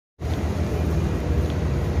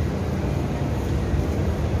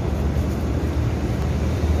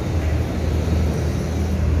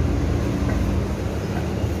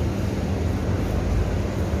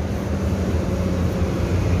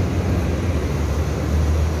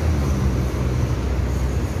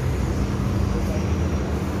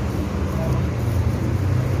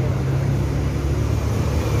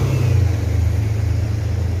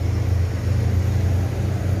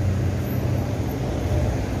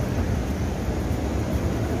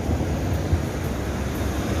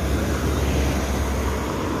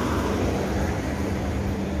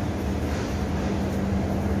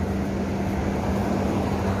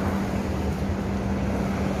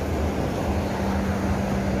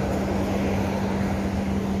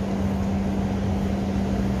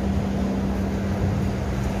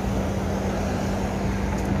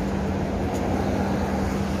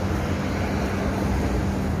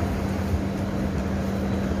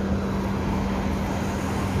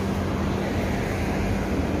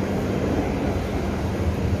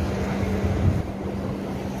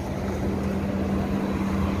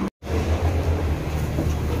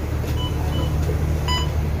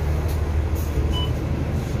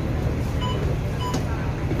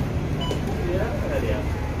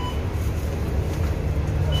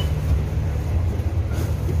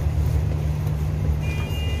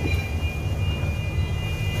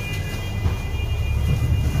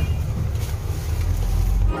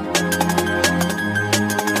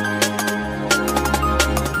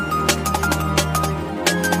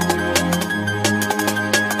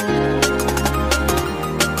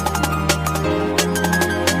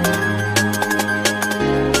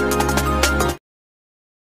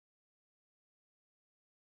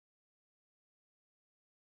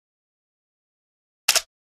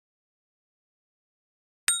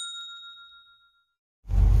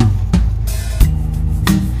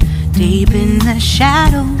Deep in the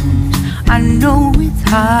shadows, I know it's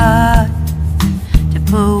hard to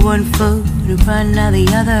put one foot in front of the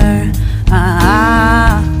other.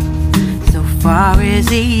 So far as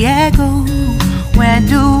the echo, where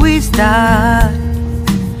do we start?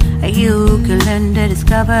 You can learn to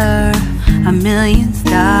discover a million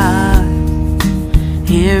stars.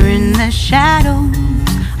 Here in the shadows,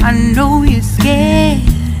 I know you're scared.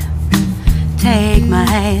 Take my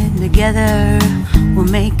hand, together we'll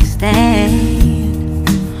make a stand.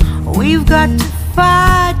 We've got to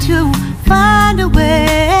fight to find a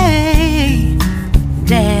way.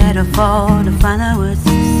 Dare to fall to find out what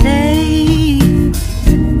to say.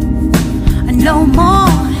 No more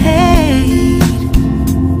hate.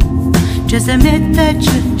 Just admit that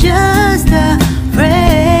you're just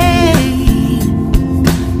afraid.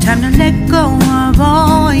 Time to let go of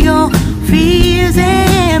all your fears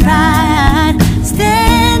and pride.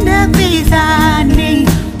 Stand up beside me,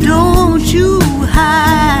 don't you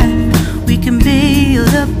hide. We can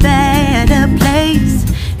build a better place.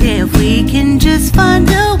 If we can just find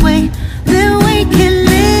a way, then we can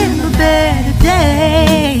live a better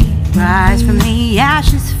day. Rise from the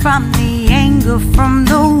ashes, from the anger, from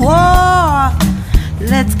the war.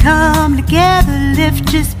 Let's come together,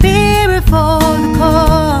 lift your spirit for the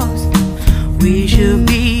cause. We should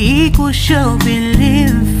be equal, should be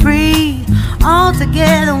living free. All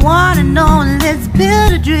together, one and all, let's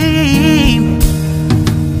build a dream.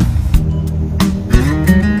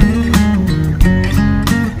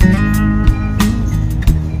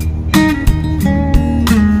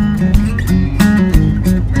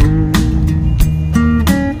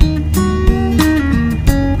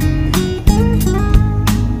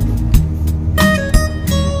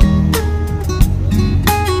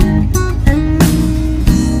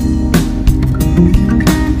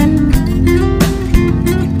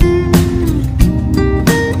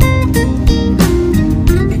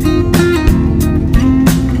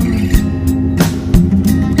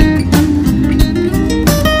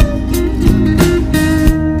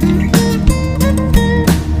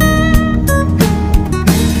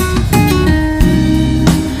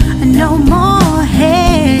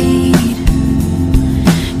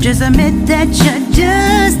 Just admit that you're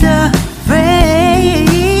just afraid.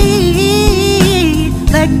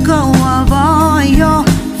 Let go of all your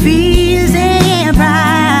fears and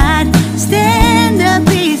pride. Stand up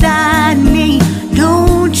beside me,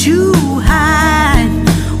 don't you hide.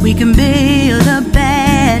 We can build a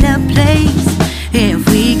better place. If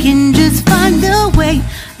we can just find a way,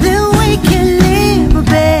 then we can live a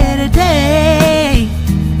better day.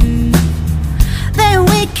 Then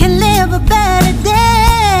we can live a better day.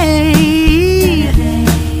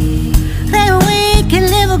 Then we can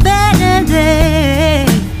live a better day.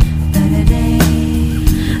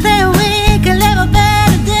 Then we can live a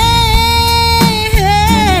better day.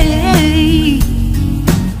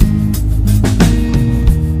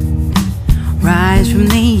 Rise from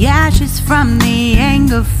the ashes, from the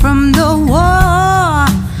anger, from the war.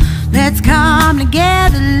 Let's come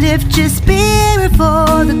together, lift your spirit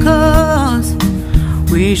for the cause.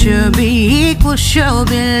 We should be equal, should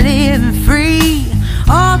be living free.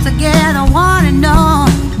 All together, one and all.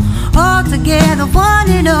 All together, one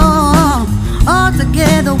and all. All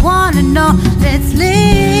together, one and all. Let's live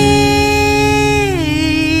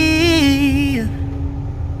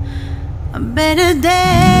a better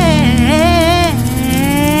day.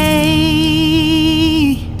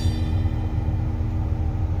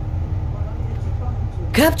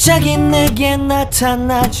 갑자기 내게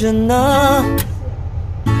나타나준 너.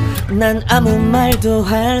 난 아무 말도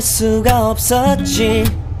할 수가 없었지.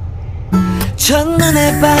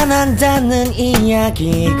 첫눈에 반한다는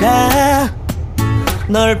이야기가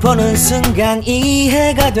널 보는 순간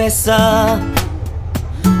이해가 됐어.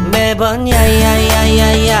 매번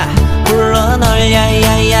야야야야야 불러 널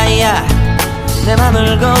야야야야. 내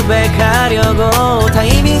맘을 고백하려고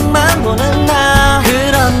타이밍만 보는 나.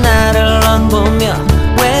 그런 나를 넌 보며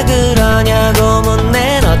왜 그러냐고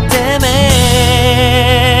묻네. 너 때문에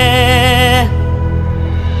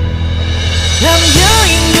I'm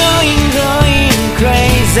going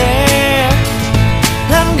crazy.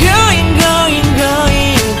 I'm going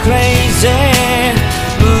crazy.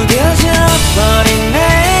 무뎌져 버린 내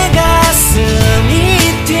가슴이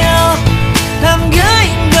뛰어. I'm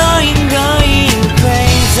going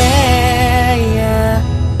crazy. Yeah.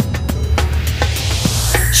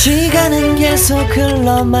 시간은 계속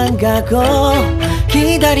흘러만 가고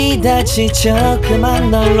기다리다 지쳐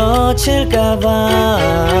그만 널 놓칠까봐.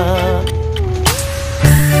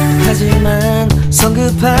 하지만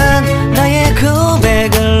성급한 나의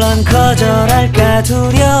고백을 넌 거절할까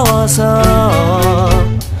두려워서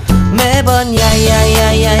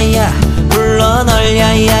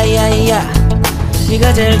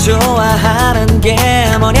네가 제일 좋아하는 게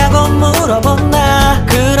뭐냐고 물어본다.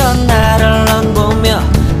 그런 나를 넌 보며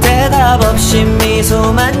대답 없이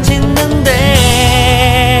미소만 짓는데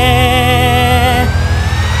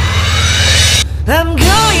I'm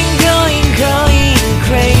going going going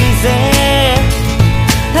crazy.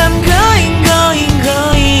 I'm going going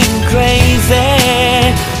going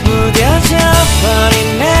crazy. 무뎌져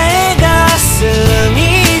버린 내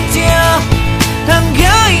가슴이 뛰어 I'm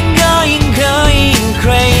going going going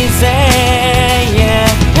crazy. Yeah.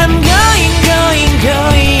 I'm going going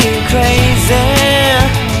going crazy.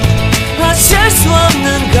 어쩔 수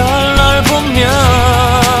없는 걸 널 보면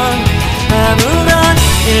아무런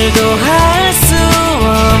일도 할 수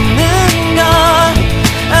없는 걸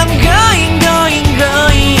I'm going going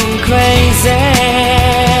going crazy.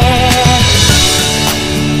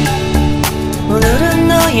 오늘은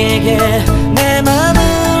너에게 내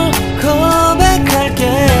맘을 고백할게.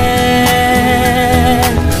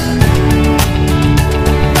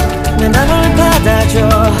 내 맘을 받아줘.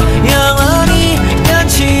 영원히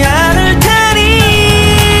변치 않을 테니.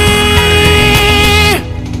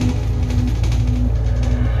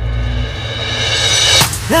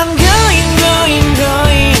 I'm going going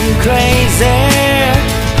going crazy.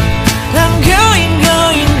 I'm going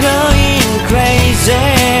going going crazy.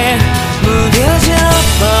 무뎌져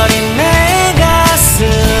버린 내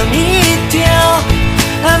가슴이 뛰어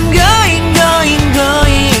I'm going going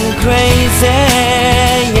going crazy.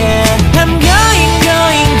 Yeah. I'm going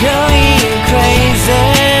going going crazy.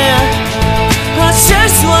 어쩔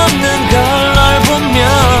수 없는 걸 널 보면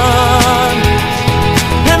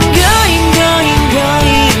I'm going going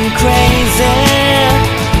going crazy.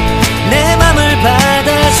 내 맘을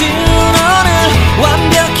받아준 오늘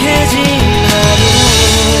완벽해진 하루.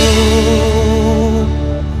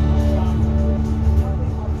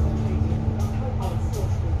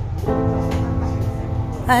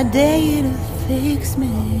 I dare you to fix me.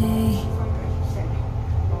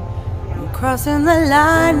 I'm crossing the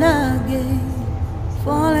line again,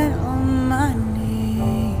 falling on my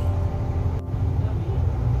knee.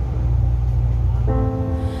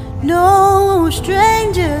 No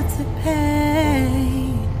stranger to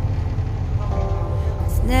pain.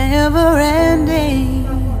 It's never ending.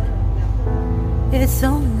 It's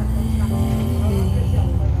only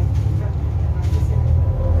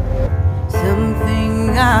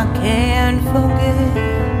something I can't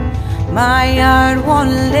forget. My heart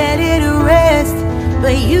won't let it rest,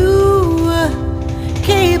 but you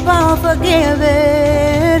keep on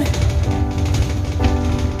forgiving.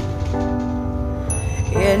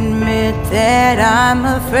 Admit that I'm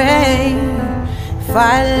afraid. If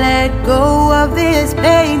I let go of this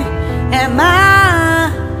pain, am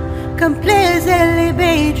I completely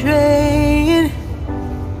betrayed?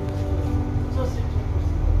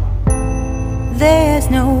 There's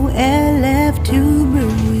no air left to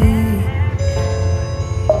breathe.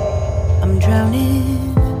 I'm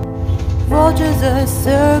drowning. Vultures are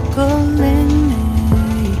circling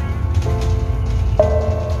me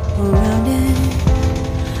around it.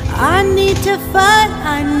 I need to fight.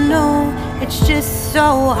 I know it's just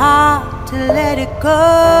so hard to let it go.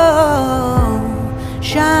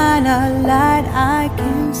 Shine a light I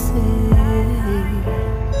can see.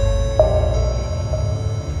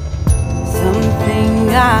 Something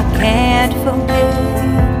I can't forget.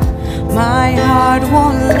 My heart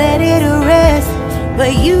won't let it rest,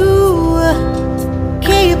 but you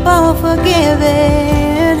keep on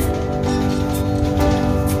forgiving.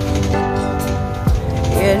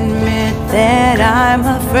 Admit that I'm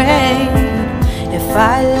afraid. If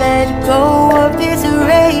I let go of this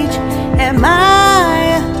rage, am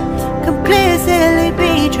I completely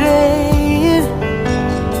betrayed?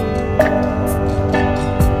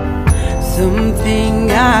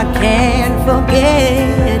 Something I can't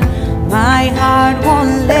forget. My heart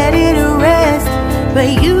won't let it rest, but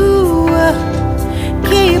you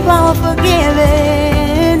keep on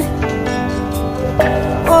forgiving.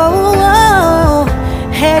 Oh, oh,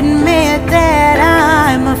 admit that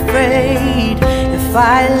I'm afraid. If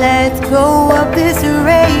I let go of this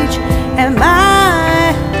rage, am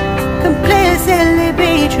I completely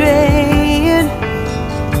betrayed?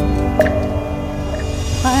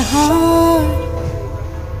 My heart,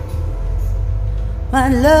 my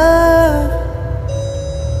love,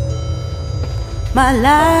 my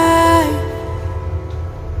life,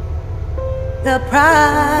 the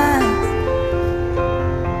price.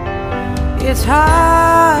 It's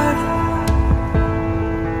hard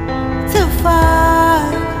to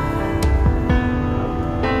fight,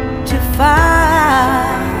 to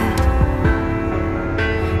fight.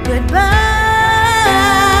 Goodbye.